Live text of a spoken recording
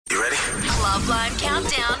Love Line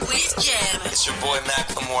Countdown with Jem. It's your boy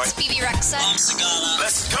Macklemore. It's Phoebe Rexha. I'm Sigala.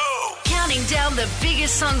 Let's go! Counting down the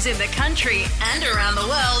biggest songs in the country and around the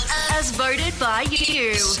world as voted by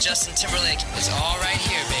you. This is Justin Timberlake. It's all right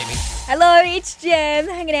here, baby. Hello, it's Jem,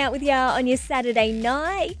 hanging out with you on your Saturday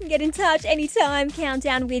night. You can get in touch anytime,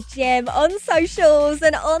 Countdown with Jem on socials.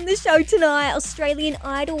 And on the show tonight, Australian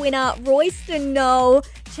Idol winner Royston Noell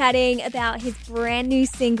chatting about his brand new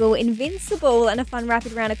single, Invincible, and a fun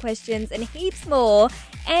rapid round of questions and heaps more.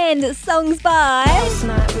 And songs by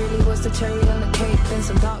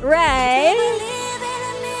Ray,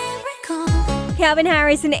 Calvin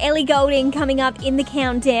Harris and Ellie Goulding coming up in the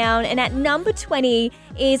countdown. And at number 20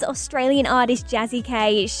 is Australian artist Jazzy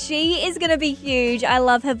K. She is going to be huge. I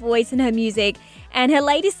love her voice and her music. And her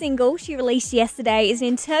latest single she released yesterday is an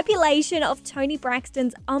interpolation of Toni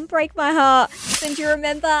Braxton's Unbreak My Heart. And do you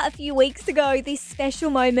remember a few weeks ago this special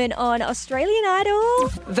moment on Australian Idol?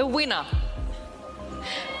 The winner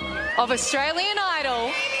of Australian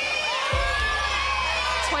Idol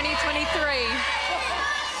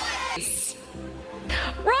 2023 is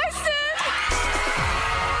Royston!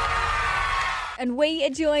 And we are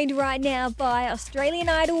joined right now by Australian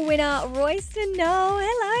Idol winner Royston Noell.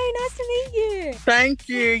 Hello, nice to meet you. Thank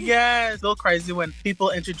you. Yeah, it's a little crazy when people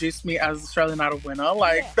introduce me as Australian Idol winner.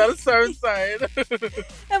 That is so insane.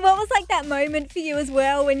 And what was that moment for you as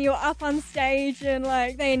well when you were up on stage and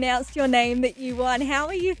they announced your name that you won? How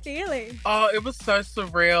are you feeling? Oh, it was so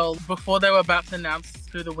surreal. Before they were about to announce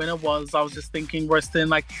who the winner was, I was just thinking,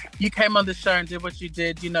 Royston, you came on the show and did what you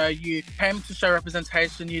did. You came to show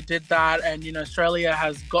representation, you did that, and Australia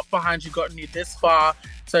has got behind you, gotten you this far.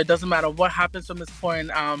 So it doesn't matter what happens from this point.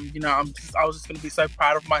 I was just going to be so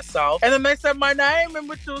proud of myself. And then they said my name, and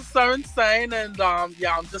which was so insane. And I'm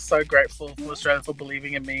just so grateful for Australia for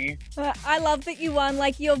believing in me. I love that you won.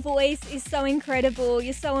 Your voice is so incredible.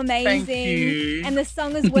 You're so amazing. Thank you. And the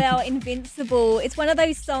song as well, Invincible. It's one of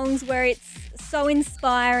those songs where it's so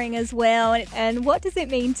inspiring as well. And what does it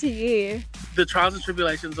mean to you? The trials and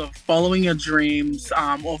tribulations of following your dreams,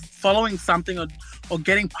 or following something, or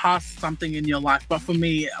getting past something in your life. But for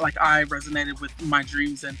me, I resonated with my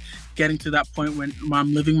dreams and getting to that point when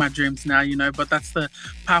I'm living my dreams now, But that's the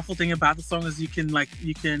powerful thing about the song is you can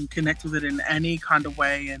connect with it in any kind of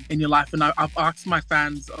way in your life. And I've asked my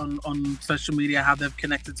fans on social media how they've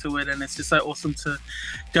connected to it, and it's just so awesome to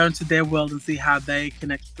go into their world and see how they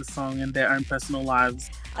connect with the song in their own personal lives.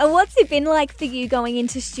 And what's it been like for you going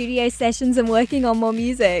into studio sessions and working on more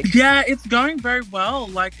music? Yeah, it's going very well.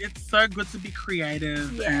 It's so good to be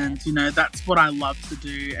creative, and that's what I love to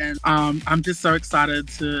do. And I'm just so excited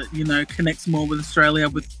to connect more with Australia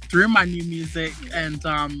through my new music. And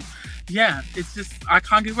it's just, I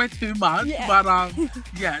can't give away too much, but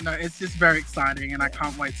it's just very exciting, and I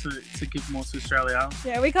can't wait to give more to Australia.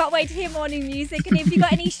 Yeah, we can't wait to hear more new music. And have you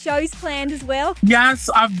got any shows planned as well? Yes,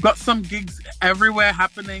 I've got some gigs everywhere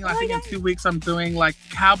happening. I think in 2 weeks I'm doing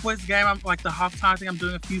Cowboys game. I'm the halftime. I think I'm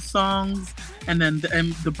doing a few songs, and then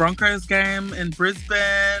the Broncos game in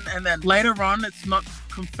Brisbane, and then later on, it's not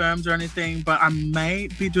confirmed or anything, but I may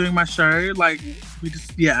be doing my show.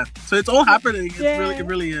 So it's all happening. It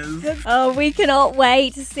really is. Oh, we cannot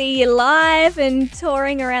wait to see you live and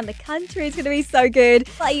touring around the country. It's going to be so good.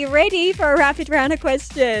 Are you ready for a rapid round of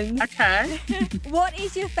questions? Okay. What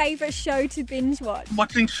is your favourite show to binge watch?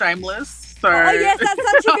 Watching Shameless. So, oh yes, that's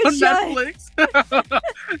such a good show. Netflix.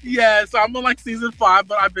 Yeah, so I'm on season 5,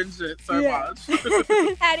 but I binge it so much.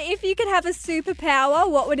 And if you could have a superpower,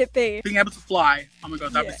 what would it be? Being able to fly. Oh my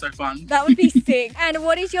god, that'd be so fun. That would be sick. And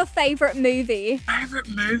what is your favourite movie? Favorite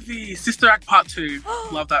movie? Sister Act Part 2.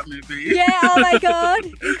 Love that movie. Yeah, oh my god.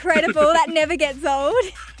 Incredible. That never gets old.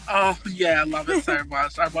 Oh, yeah, I love it so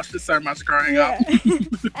much. I watched it so much growing up.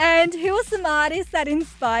 And who are some artists that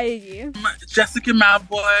inspire you? Jessica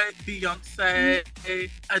Mauboy, Beyonce,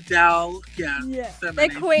 Adele. Yeah. So they're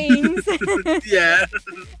queens. Yeah.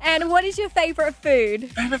 And what is your favourite food?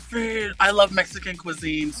 Favorite food? I love Mexican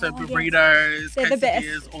cuisine. So burritos,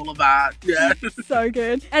 quesadillas, all of that. Yeah. So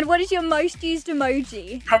good. And what is your most used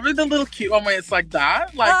emoji? Probably the little cute one where it's like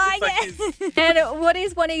that. And what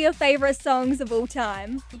is one of your favourite songs of all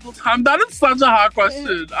time? That is such a hard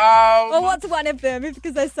question. Well, what's one of them?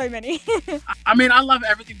 Because there's so many. I love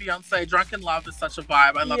everything Beyonce. Drunken Love is such a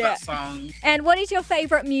vibe. I love that song. And what is your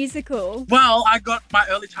favourite musical? Well, I got my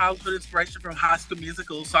early childhood inspiration from High School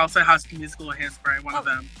Musical, so I'll say High School Musical or Hairspray, one of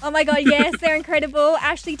them. Oh my god, yes, they're incredible.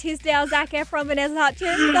 Ashley Tisdale, Zac Efron, Vanessa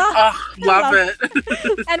Hudgens. Love it.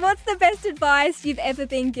 And what's the best advice you've ever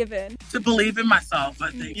been given? To believe in myself,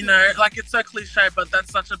 I think. It's so cliche, but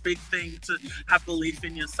that's such a big thing, to have belief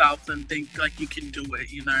in yourself and think you can do it,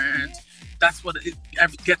 and that's what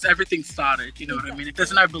gets everything started. You know what I mean? If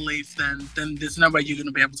there's no belief, then there's no way you're going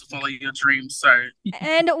to be able to follow your dreams. So,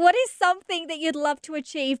 And what is something that you'd love to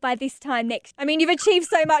achieve by this time next? I mean, you've achieved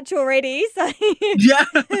so much already. So yeah,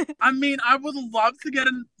 I mean, I would love to get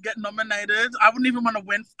nominated. I wouldn't even want to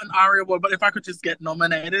win an ARIA award, but if I could just get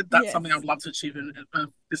nominated, that's something I would love to achieve in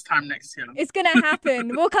this time next year. It's going to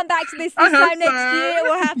happen. We'll come back to this time next year. It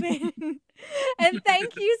will happen. And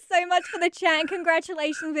thank you so much for the chat.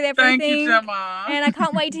 Congratulations with everything. Thank you, Gemma. And I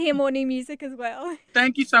can't wait to hear more new music as well.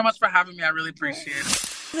 Thank you so much for having me. I really appreciate it.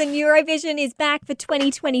 The Eurovision is back for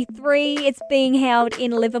 2023. It's being held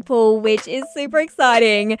in Liverpool, which is super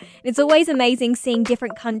exciting. It's always amazing seeing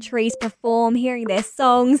different countries perform, hearing their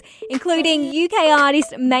songs, including UK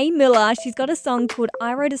artist Mae Muller. She's got a song called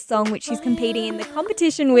I Wrote a Song, which she's competing in the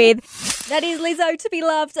competition with. That is Lizzo to be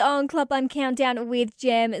loved on Club Lime Countdown with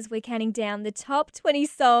Gem as we're counting down the top 20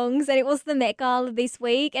 songs. And it was the Met Gala this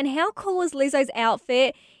week. And how cool was Lizzo's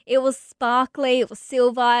outfit? It was sparkly, it was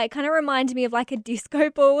silver. It kind of reminded me of like a disco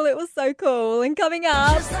ball. It was so cool. And coming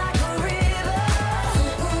up,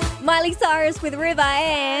 Miley Cyrus with River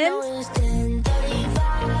and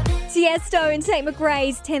Tiesto and Tate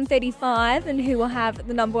McRae's 10:35. And who will have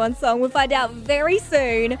the number one song? We'll find out very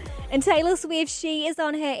soon. And Taylor Swift, she is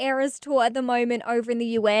on her Eras tour at the moment over in the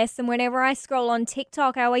US. And whenever I scroll on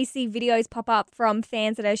TikTok, I always see videos pop up from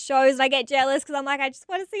fans at her shows. And I get jealous because I'm like, I just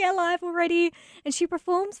want to see her live already. And she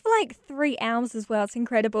performs for like 3 hours as well. It's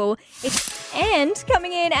incredible. And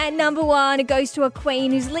coming in at number one, it goes to a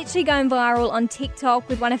queen who's literally going viral on TikTok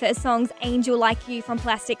with one of her songs, Angel Like You from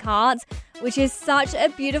Plastic Hearts, which is such a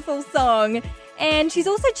beautiful song. And she's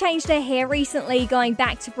also changed her hair recently, going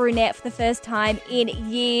back to brunette for the first time in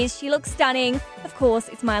years. She looks stunning. Of course,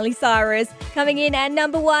 it's Miley Cyrus. Coming in at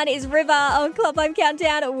number one is River on Club Lime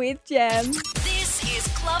Countdown with Gem. This is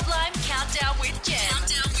Club Lime Countdown with Gem.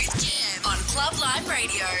 On Club Lime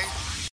Radio.